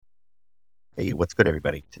Hey, what's good,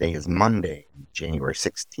 everybody? Today is Monday, January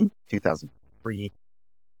 16th, 2003.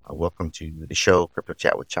 Welcome to the show, Crypto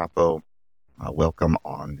Chat with Chapo. Welcome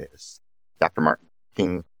on this Dr. Martin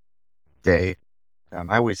King Day.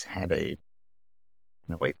 I always had a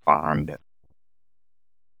fond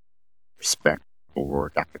respect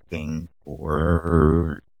for Dr. King,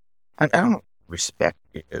 I don't know, respect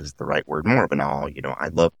is the right word, more of an awe. I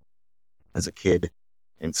loved, as a kid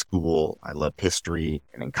in school, I loved history,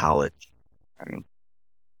 and in college, and,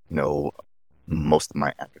 most of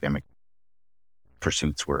my academic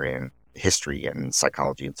pursuits were in history and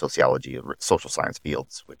psychology and sociology, social science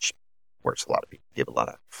fields, which, of course, a lot of people give a lot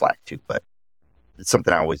of flack to, but it's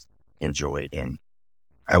something I always enjoyed, and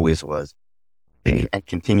I always was and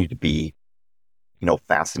continue to be,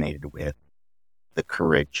 fascinated with the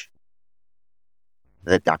courage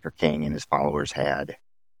that Dr. King and his followers had.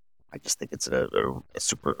 I just think it's a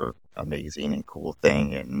super amazing and cool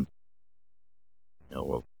thing, and,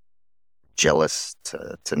 jealous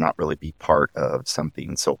to not really be part of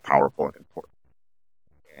something so powerful and important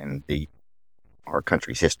in our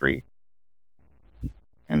country's history.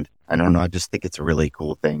 And I don't know, I just think it's a really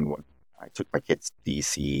cool thing. When I took my kids to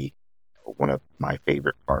DC, one of my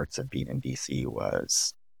favorite parts of being in DC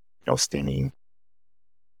was, standing in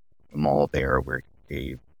the mall there where he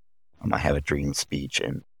gave I Have a Dream speech,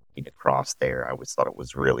 and across there, I always thought it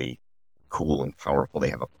was really cool and powerful. They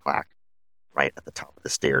have a plaque right at the top of the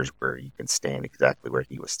stairs where you can stand exactly where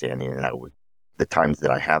he was standing. And the times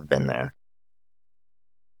that I have been there,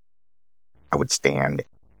 I would stand,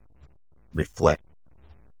 reflect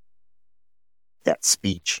that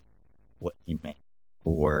speech, what he meant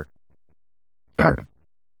for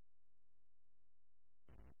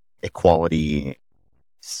equality,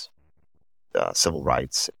 civil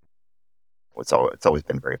rights. It's always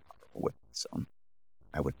been very powerful with it. So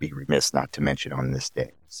I would be remiss not to mention on this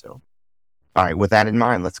day. So, all right, with that in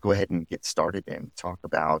mind, let's go ahead and get started and talk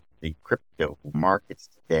about the crypto markets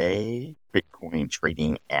today. Bitcoin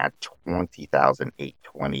trading at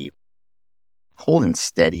 20,820, holding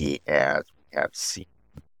steady as we have seen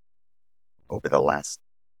over the last,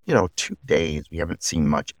 2 days. We haven't seen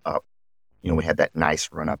much up. We had that nice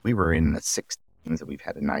run up. We were in the 16s, and we've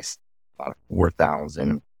had a nice about a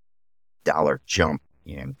 $4,000 jump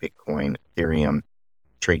in Bitcoin. Ethereum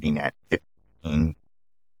trading at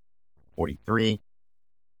 1543.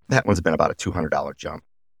 That one's been about a $200 jump.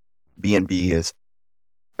 BNB is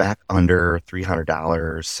back under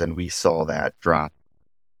 $300, and we saw that drop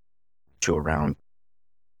to around,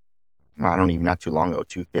 not too long ago,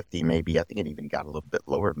 250 maybe. I think it even got a little bit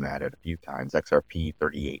lower than that at a few times. XRP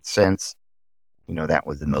 38 cents. That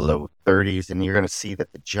was in the low 30s, and you're going to see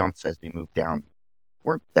that the jumps as we move down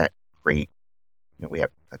weren't that great. We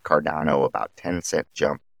have a Cardano about 10-cent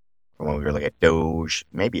jump from when we were looking at Doge,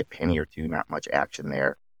 maybe a penny or two, not much action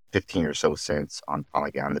there. 15 or so cents on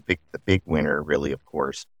Polygon. The big winner, really, of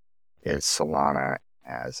course, is Solana,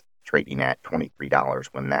 as trading at $23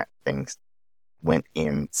 when that thing went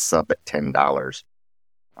in sub at $10.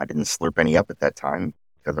 I didn't slurp any up at that time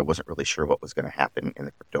because I wasn't really sure what was going to happen in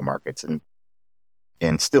the crypto markets, and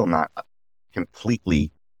still not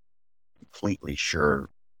completely sure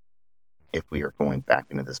if we are going back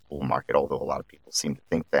into this bull market, although a lot of people seem to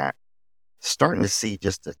think that. Starting to see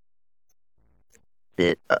just a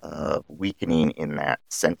bit of weakening in that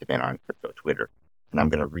sentiment on crypto Twitter. And I'm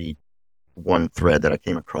going to read one thread that I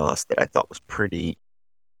came across that I thought was pretty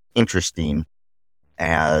interesting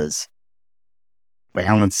as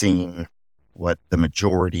balancing what the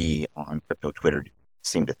majority on crypto Twitter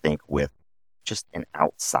seem to think with just an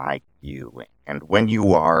outside view. And when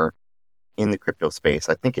you are in the crypto space,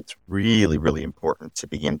 I think it's really, really important to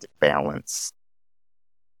begin to balance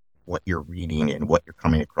what you're reading and what you're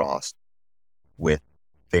coming across with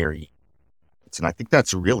and I think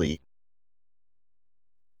that's really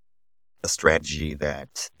a strategy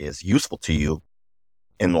that is useful to you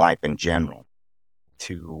in life in general,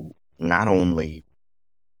 to not only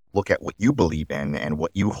look at what you believe in and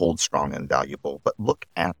what you hold strong and valuable, but look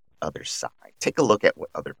at the other side. Take a look at what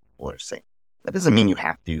other people are saying. That doesn't mean you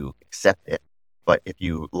have to accept it, but if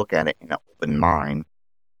you look at it in an open mind,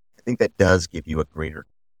 I think that does give you a greater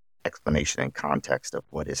explanation and context of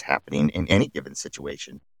what is happening in any given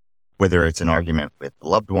situation, whether it's an argument with a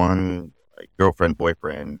loved one, a girlfriend,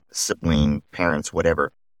 boyfriend, sibling, parents,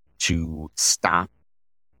 whatever, to stop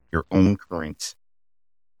your own current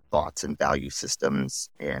thoughts and value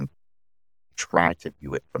systems and try to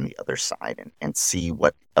view it from the other side and see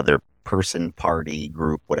what the other person, party,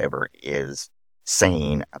 group, whatever is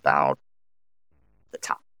saying about the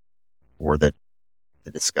topic or the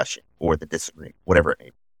discussion or the disagreement, whatever it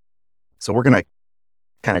may be. So we're going to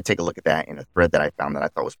kind of take a look at that in a thread that I found that I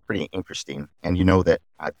thought was pretty interesting. And you know that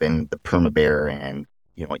I've been the perma bear, and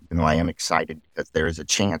even though I am excited because there is a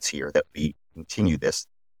chance here that we continue this,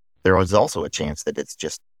 there is also a chance that it's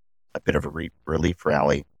just a bit of a relief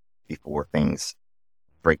rally before things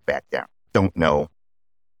break back down. Don't know.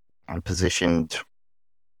 I'm positioned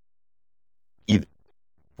either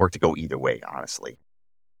for it to go either way, honestly.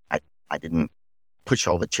 I didn't push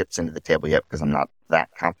all the chips into the table yet because I'm not that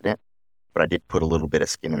confident, but I did put a little bit of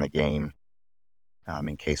skin in the game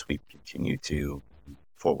in case we continue to move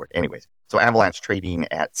forward. Anyways, so Avalanche trading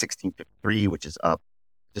at 16.53, which is up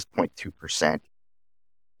just 0.2%.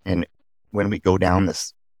 And when we go down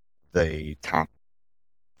the top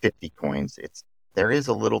 50 coins, there is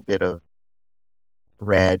a little bit of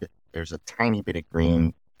red. There's a tiny bit of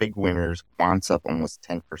green. Big winners. Quant's up almost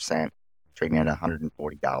 10%, trading at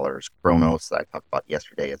 $140. Chronos, that I talked about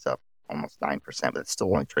yesterday, is up almost 9%, but it's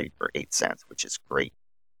still only trading for 8 cents, which is great.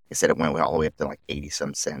 I said it went all the way up to like 80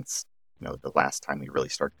 some cents, the last time we really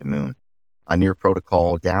started to moon. Near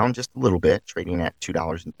Protocol down just a little bit, trading at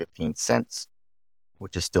 $2.15,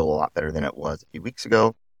 which is still a lot better than it was a few weeks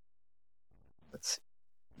ago. Let's see.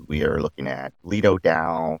 We are looking at Lido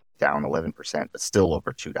down 11%, but still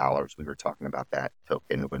over $2. We were talking about that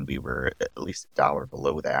token when we were at least $1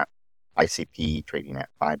 below that. ICP trading at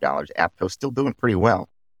 $5. Apto still doing pretty well.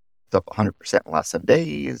 It's up 100% in the last 7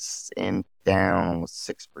 days and down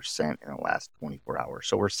 6% in the last 24 hours.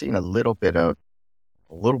 So we're seeing a little bit of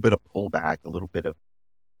pullback, a little bit of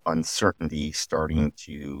uncertainty starting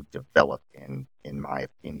to develop in my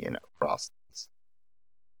opinion across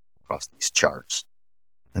these charts.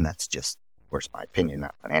 And that's just, of course, my opinion,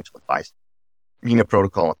 not financial advice. Mina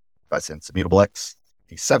Protocol, 5 cents. Immutable X,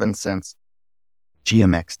 57 cents.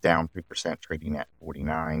 GMX down 3%, trading at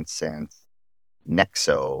 49 cents.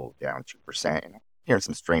 Nexo down 2%. And I'm hearing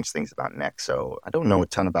some strange things about Nexo. I don't know a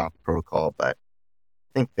ton about the protocol, but I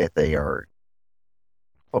think that they are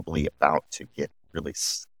probably about to get really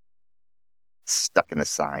stuck in the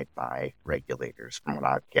side by regulators, from what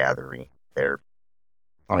I'm gathering. I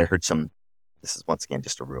heard this is once again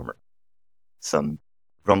just a rumor, some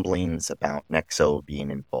rumblings about Nexo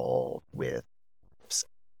being involved with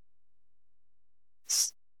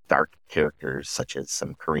dark characters such as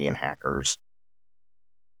some Korean hackers.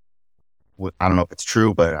 I don't know if it's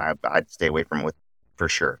true, but I'd stay away from it for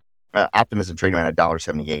sure. Optimism trading at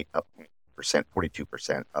 $1.78, up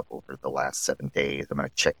 42% up over the last 7 days. I'm going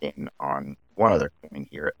to check in on one other coin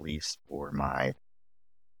here, at least for my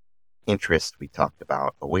interest. We talked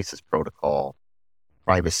about Oasis Protocol,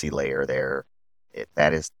 privacy layer there.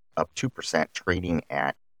 That is up 2%, trading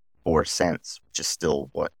at 4 cents, which is still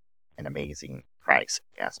an amazing price.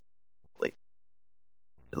 Yes,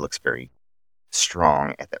 it looks very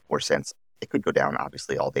strong at that 4 cents. It could go down,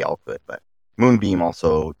 obviously, all they all could, but Moonbeam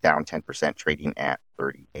also down 10%, trading at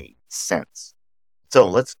 38 cents. So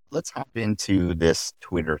let's hop into this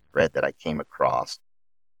Twitter thread that I came across.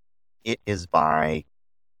 It is by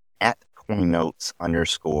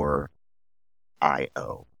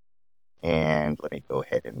 @coinnotes_IO. And let me go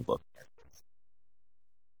ahead and look at this.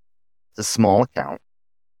 It's a small account.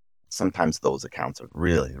 Sometimes those accounts are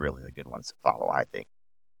really, really the good ones to follow, I think.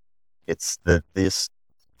 This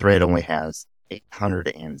thread only has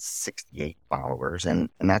 868 followers, and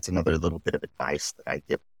that's another little bit of advice that I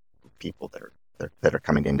give people that are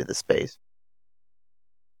coming into the space.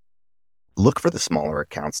 Look for the smaller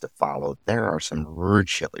accounts to follow. There are some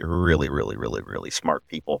really, really, really, really, really smart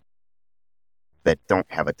people that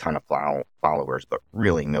don't have a ton of followers, but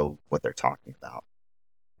really know what they're talking about.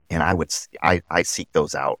 And I seek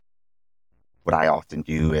those out. What I often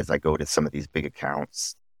do is I go to some of these big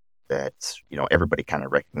accounts that, everybody kind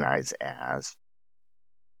of recognize as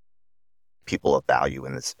people of value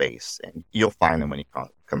in the space. And you'll find them when you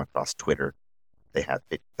come across Twitter. They have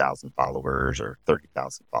 50,000 followers or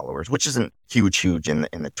 30,000 followers, which isn't huge in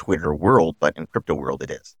the Twitter world, but in crypto world,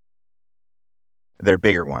 it is. They're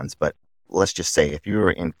bigger ones, but let's just say if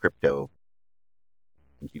you're in crypto,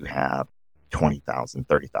 you have 20,000,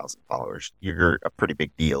 30,000 followers, you're a pretty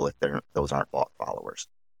big deal if those aren't bought followers.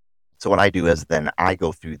 So what I do is then I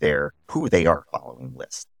go through who they are following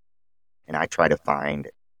list, and I try to find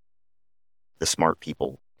the smart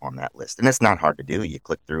people on that list. And it's not hard to do. You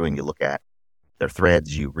click through and you look at their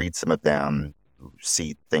threads, you read some of them, you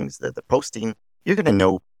see things that they're posting. You're going to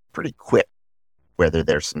know pretty quick whether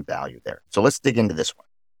there's some value there. So let's dig into this one.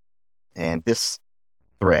 And this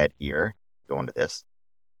thread here, go into this.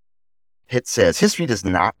 It says, history does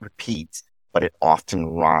not repeat, but it often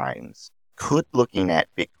rhymes. Could looking at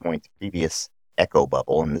Bitcoin's previous echo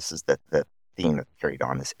bubble, and this is the theme that carried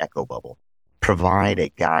on, this echo bubble, provide a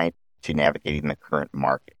guide to navigating the current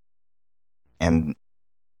market. And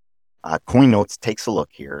Coin Notes takes a look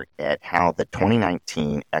here at how the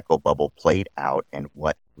 2019 echo bubble played out and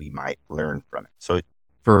what we might learn from it. So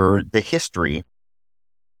for the history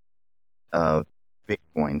of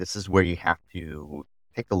Bitcoin, this is where you have to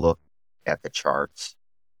take a look at the charts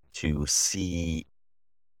to see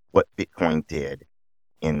what Bitcoin did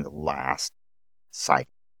in the last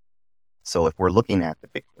cycle. So if we're looking at the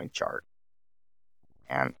Bitcoin chart,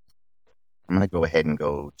 and I'm going to go ahead and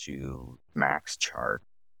go to max chart.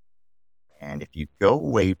 And if you go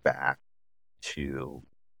way back to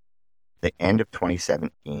the end of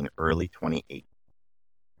 2017, early 2018,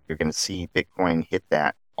 you're going to see Bitcoin hit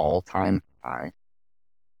that all-time high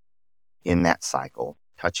in that cycle,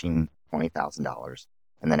 touching $20,000.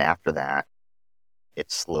 And then after that,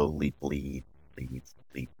 it slowly bleeds,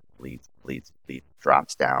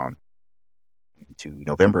 drops down to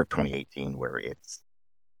November of 2018, where it's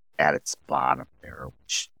at its bottom there,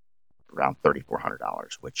 which around $3,400,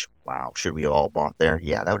 which, wow, should we all bought there?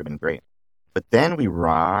 Yeah, that would have been great. But then we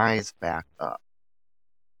rise back up.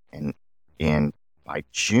 And by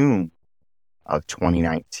June of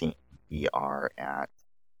 2019, we are at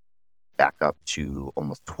back up to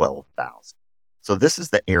almost 12,000. So this is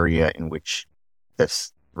the area in which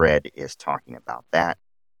this thread is talking about. That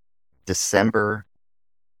December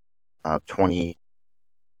of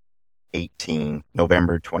 2018,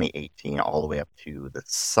 November 2018, all the way up to the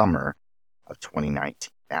summer of 2019.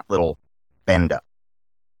 That little bend up.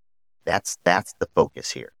 That's the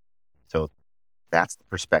focus here. So that's the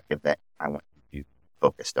perspective that I want you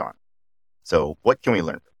focused on. So what can we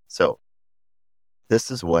learn? So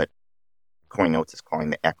this is what Coin Notes is calling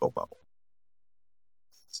the echo bubble.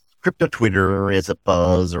 Crypto Twitter is a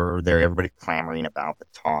buzz, or everybody clamoring about the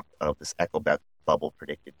talk of this echo bubble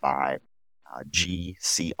predicted by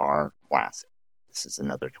GCR Classic. This is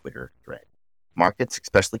another Twitter thread. Markets,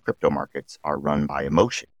 especially crypto markets, are run by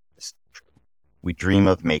emotion. This is true. We dream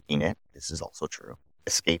of making it. This is also true.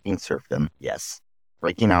 Escaping serfdom, yes.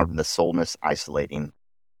 Breaking out of the soulless, isolating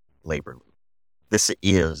labor loop. This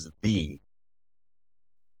is the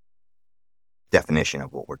definition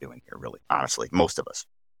of what we're doing here, really, honestly, most of us.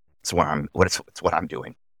 It's what I'm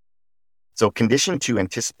doing. So conditioned to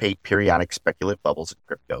anticipate periodic speculative bubbles in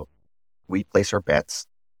crypto, we place our bets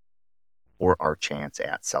or our chance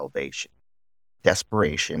at salvation.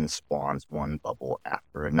 Desperation spawns one bubble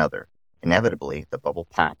after another. Inevitably, the bubble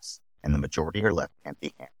pops and the majority are left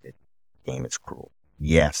empty-handed. The game is cruel.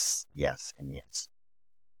 Yes, yes, and yes.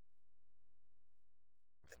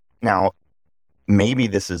 Now, maybe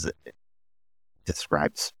this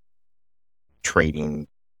describes trading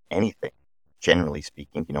anything. Generally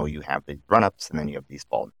speaking, you have these run-ups and then you have these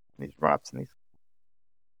falls, these run-ups and these.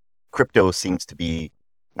 Crypto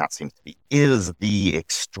is the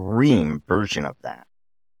extreme version of that,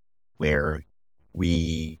 where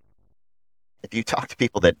if you talk to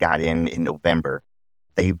people that got in November,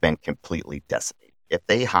 they've been completely decimated. If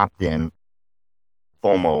they hopped in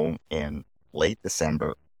FOMO in late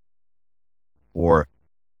December or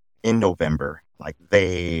in November, like,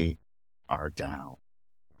 they are down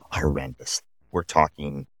horrendous. We're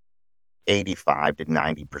talking 85 to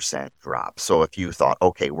 90% drop. So if you thought,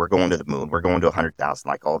 okay, we're going to the moon, we're going to 100,000,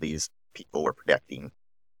 like all these people were predicting,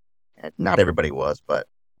 and not everybody was, but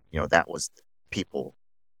that was people.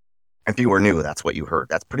 If you were new, that's what you heard.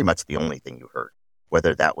 That's pretty much the only thing you heard,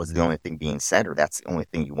 whether that was the only thing being said or that's the only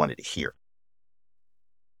thing you wanted to hear.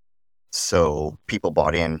 So people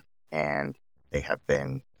bought in and they have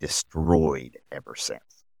been destroyed ever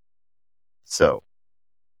since. So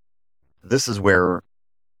this is where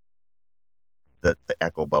the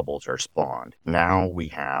echo bubbles are spawned. Now we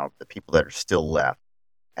have the people that are still left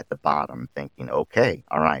at the bottom thinking, okay,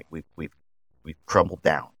 all right, we've crumbled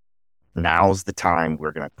down. Now's the time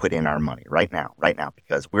we're going to put in our money right now,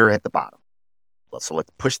 because we're at the bottom. So let's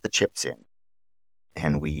push the chips in.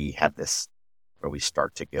 And we have this where we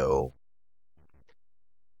start to go,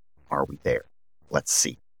 are we there? Let's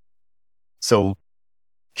see. So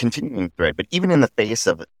continuing thread, but even in the face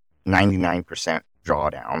of 99%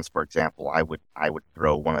 drawdowns, for example, I would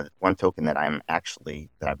throw one token that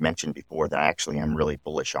I've mentioned before that I actually am really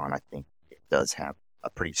bullish on. I think it does have a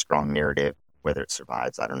pretty strong narrative. Whether it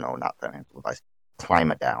survives, I don't know, not financial advice.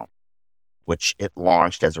 ClimaDAO, which it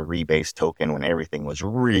launched as a rebase token when everything was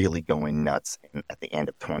really going nuts at the end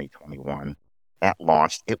of 2021. That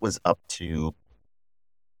launched, it was up to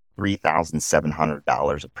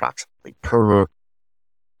 $3,700 approximately per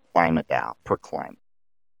ClimaDAO, per climate.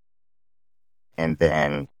 And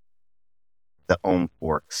then the Ohm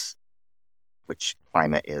Forks, which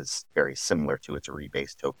Climate is very similar to, it's a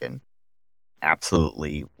rebase token,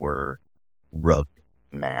 absolutely were rugged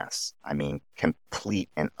mass. I mean, complete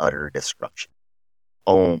and utter destruction.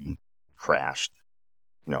 Ohm crashed,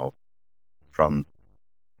 you know, from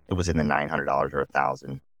it was in the $900 or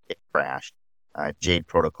 1,000. It crashed. Jade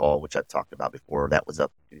Protocol, which I've talked about before, that was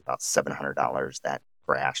up to about $700. That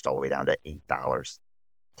crashed all the way down to $8.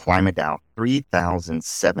 Climate Dow,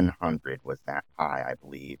 3,700 was that high, I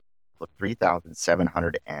believe. So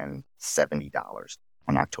 $3,770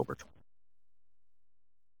 on October 20th.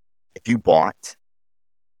 If you bought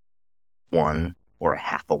one or a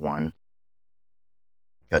half of one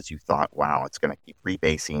because you thought, wow, it's going to keep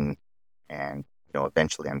rebasing and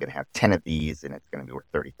eventually I'm going to have 10 of these and it's going to be worth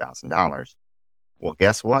 $30,000. Well,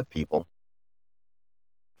 guess what, people?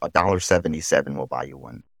 $1.77 will buy you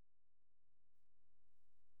one.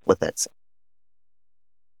 What that's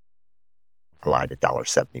I lied,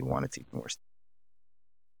 $1.71. It's even worse.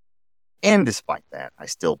 And despite that, I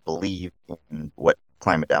still believe in what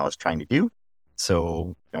Climate Dow is trying to do.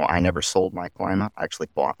 So, I never sold my Climate. I actually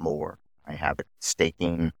bought more. I have it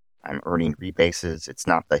staking. I'm earning rebases. It's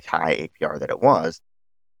not the high APR that it was.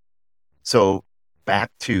 So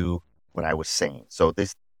back to what I was saying. So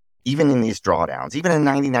this, even in these drawdowns, even a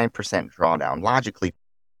 99% drawdown, logically,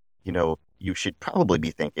 you should probably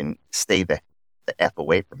be thinking, stay the F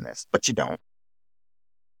away from this, but you don't.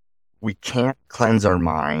 We can't cleanse our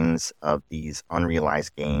minds of these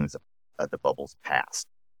unrealized gains of the bubbles past.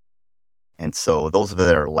 And so those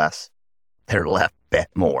that are less, they're left bet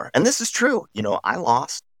more. And this is true. I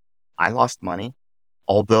lost money,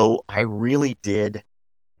 although I really did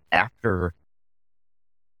after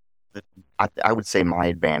I would say my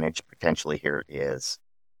advantage potentially here is,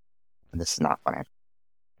 and this is not financial,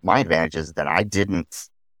 my advantage is that I didn't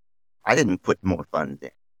put more funds in.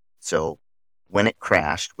 So when it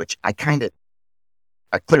crashed, which I clearly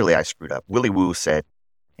screwed up. Willie Woo said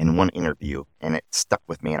in one interview, and it stuck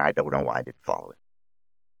with me, and I don't know why I didn't follow it.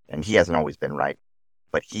 And he hasn't always been right,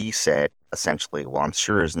 but he said essentially, well, I'm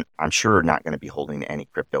sure not going to be holding any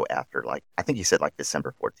crypto after I think he said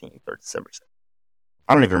December 14th or December 7th.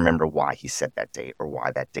 I don't even remember why he said that date or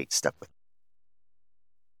why that date stuck with me.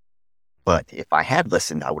 But if I had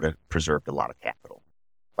listened, I would have preserved a lot of capital,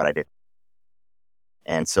 but I didn't.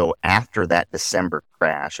 And so after that December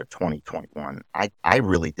crash of 2021, I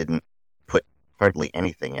really didn't put hardly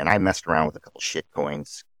anything in. I messed around with a couple shit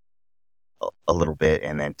coins a little bit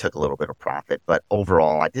and then took a little bit of profit. But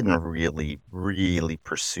overall, I didn't really, really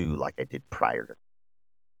pursue like I did prior to.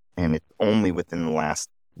 And it's only within the last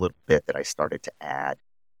little bit that I started to add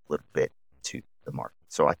a little bit to the market.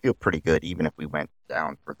 So I feel pretty good, even if we went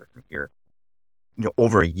down further from here.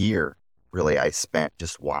 Over a year, really, I spent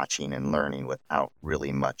just watching and learning without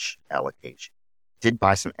really much allocation. Did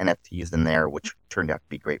buy some NFTs in there, which turned out to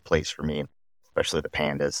be a great place for me, especially the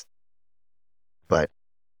pandas. But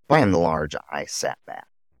by and large, I sat back.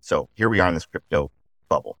 So here we are in this crypto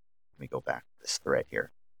bubble. Let me go back to this thread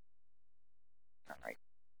here. All right.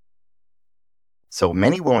 So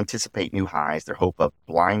many will anticipate new highs, their hope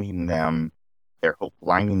blinding them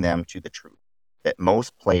to the truth that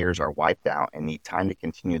most players are wiped out and need time to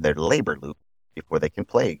continue their labor loop before they can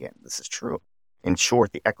play again. This is true. In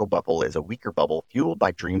short, the echo bubble is a weaker bubble fueled by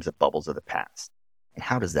dreams of bubbles of the past. And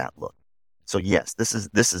how does that look? So yes, this is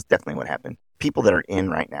definitely what happened. People that are in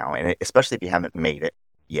right now, and especially if you haven't made it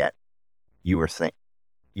yet, you're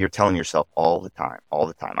telling yourself all the time,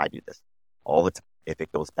 I do this all the time. If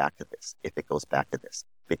it goes back to this,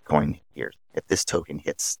 Bitcoin here, if this token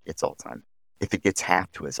hits its all-time, if it gets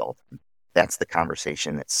half to its all-time, that's the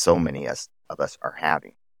conversation that so many of us are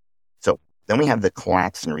having. So then we have the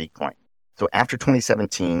collapse and reclaim. So after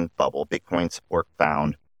 2017 bubble, Bitcoin support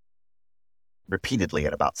found repeatedly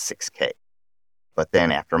at about 6K. But then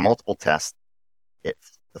after multiple tests,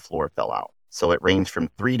 the floor fell out. So it ranged from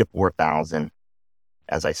 3 to 4,000,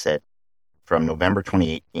 as I said, from November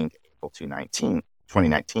 2018 to April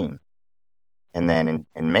 2019. And then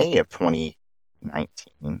in May of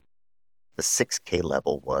 2019, the 6K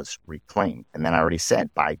level was reclaimed. And then I already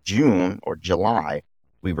said by June or July,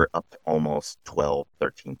 we were up to almost 12,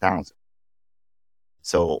 13,000.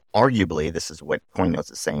 So arguably, this is what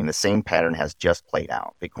CoinNotes is saying. The same pattern has just played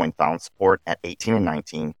out. Bitcoin found support at 18 and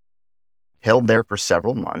 19, held there for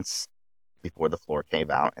several months before the floor came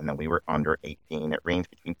out, and then we were under 18. It ranged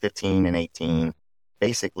between 15 and 18,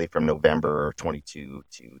 basically from November 22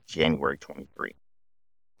 to January 23.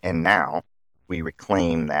 And now we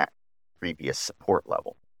reclaim that previous support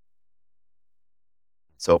level.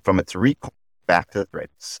 So back to the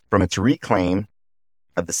threads, from its reclaim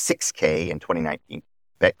of the 6K in 2019,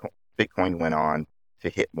 Bitcoin went on to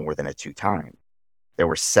hit more than a 2 times. There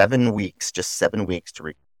were 7 weeks, just 7 weeks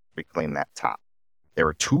reclaim that top. There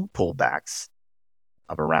were two pullbacks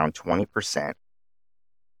of around 20%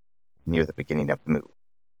 near the beginning of the move.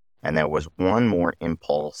 And there was one more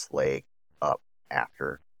impulse leg up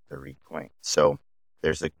after the reclaim. So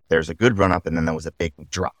there's a good run up, and then there was a big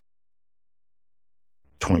drop.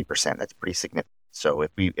 20%. That's pretty significant. So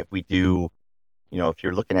if we do, if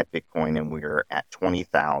you're looking at Bitcoin and we're at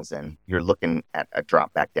 20,000, you're looking at a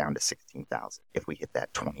drop back down to 16,000 if we hit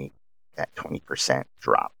that 20%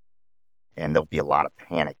 drop. And there'll be a lot of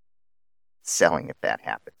panic selling if that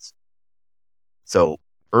happens. So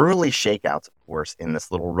early shakeouts, of course, in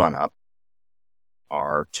this little run up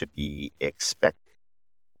are to be expected.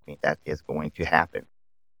 I mean, that is going to happen.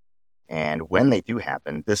 And when they do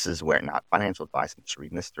happen, this is where, not financial advice, I'm just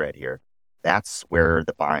reading this thread here, that's where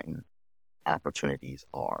the buying opportunities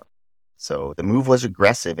are. So the move was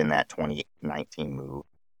aggressive in that 2019 move,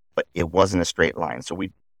 but it wasn't a straight line. So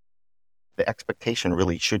the expectation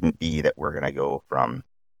really shouldn't be that we're going to go from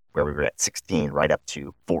where we were at 16 right up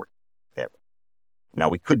to 40. There. Now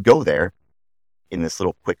we could go there in this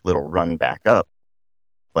quick little run back up,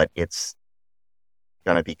 but it's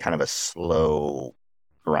going to be kind of a slow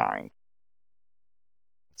grind.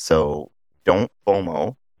 So don't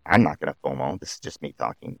FOMO. I'm not going to FOMO. This is just me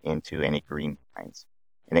talking into any green lines.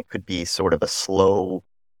 And it could be sort of a slow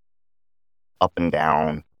up and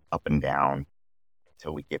down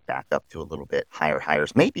until we get back up to a little bit higher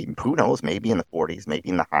highs. Maybe, who knows, maybe in the 40s, maybe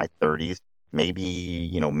in the high 30s, maybe,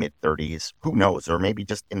 mid 30s, who knows, or maybe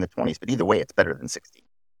just in the 20s. But either way, it's better than 60.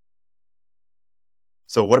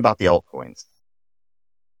 So what about the altcoins?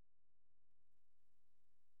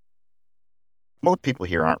 Most people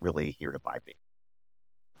here aren't really here to buy Bitcoin,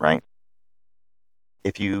 right?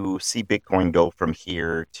 If you see Bitcoin go from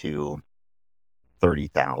here to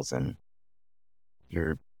 30,000,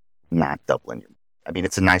 you're not doubling your. I mean,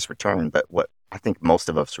 it's a nice return, but what I think most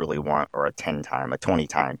of us really want are a 10 time, a 20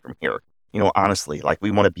 time from here. Honestly, we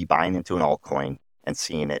want to be buying into an altcoin and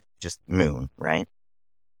seeing it just moon, right?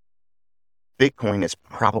 Bitcoin is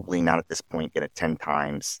probably not at this point going to 10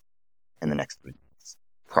 times in the next 3 months.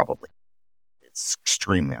 Probably. It's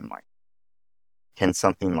extremely unlikely. Can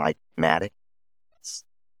something like Matic,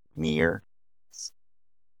 Near,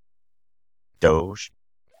 Doge?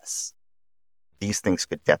 Yes. These things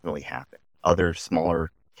could definitely happen. Other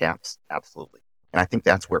smaller caps? Absolutely. And I think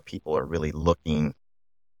that's where people are really looking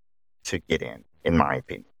to get in my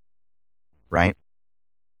opinion. Right?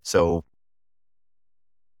 So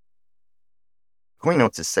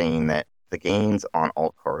CoinNotes is saying that the gains on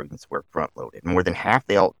altcoins were front-loaded. More than half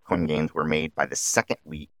the altcoin gains were made by the second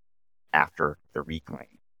week after the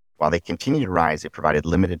reclaim. While they continued to rise, it provided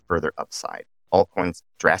limited further upside. Altcoins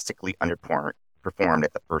drastically underperformed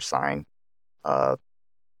at the first sign of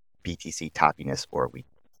BTC toppiness or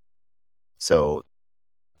weakness. So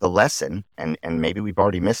the lesson, and maybe we've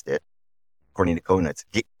already missed it, according to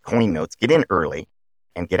CoinNotes, get in early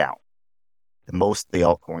and get out. Most of the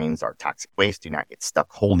altcoins are toxic waste. Do not get stuck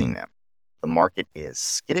holding them. The market is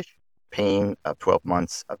skittish. Pain of 12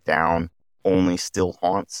 months of down only still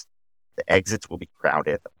haunts. The exits will be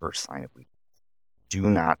crowded at the first sign of weakness. Do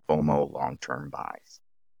not FOMO long-term buys.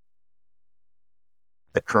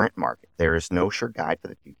 The current market. There is no sure guide for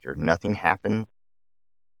the future. Nothing happened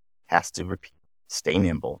has to repeat. Stay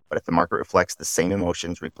nimble. But if the market reflects the same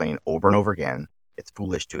emotions replaying over and over again, it's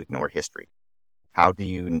foolish to ignore history. How do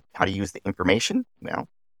you use the information? Well,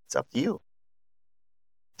 it's up to you.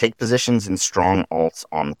 Take positions in strong alts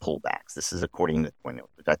on the pullbacks. This is according to CoinNotes,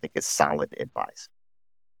 which I think is solid advice.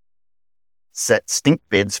 Set stink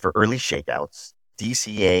bids for early shakeouts.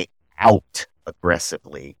 DCA out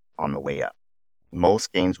aggressively on the way up.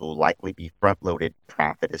 Most gains will likely be front-loaded.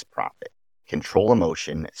 Profit is profit. Control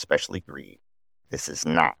emotion, especially greed. This is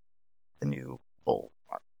not the new bull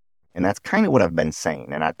market. And that's kind of what I've been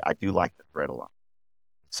saying, and I do like the thread a lot.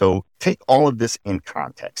 So take all of this in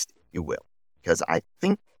context, if you will, because I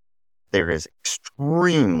think there is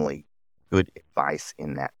extremely good advice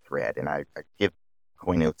in that thread. And I give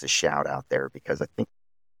CoinNotes a shout out there because I think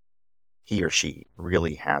he or she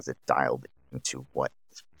really has it dialed into what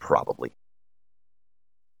is probably.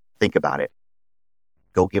 Think about it.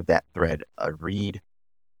 Go give that thread a read.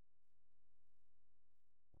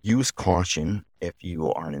 Use caution if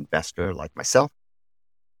you are an investor like myself.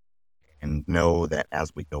 And know that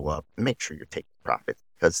as we go up, make sure you're taking profits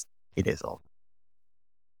because it is all.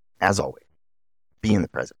 As always, be in the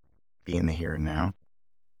present, be in the here and now.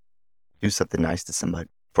 Do something nice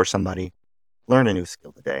for somebody. Learn a new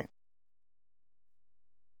skill today.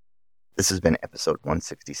 This has been episode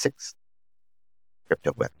 166,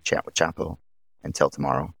 Crypto Chat with Chapo. Until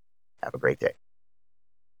tomorrow, have a great day.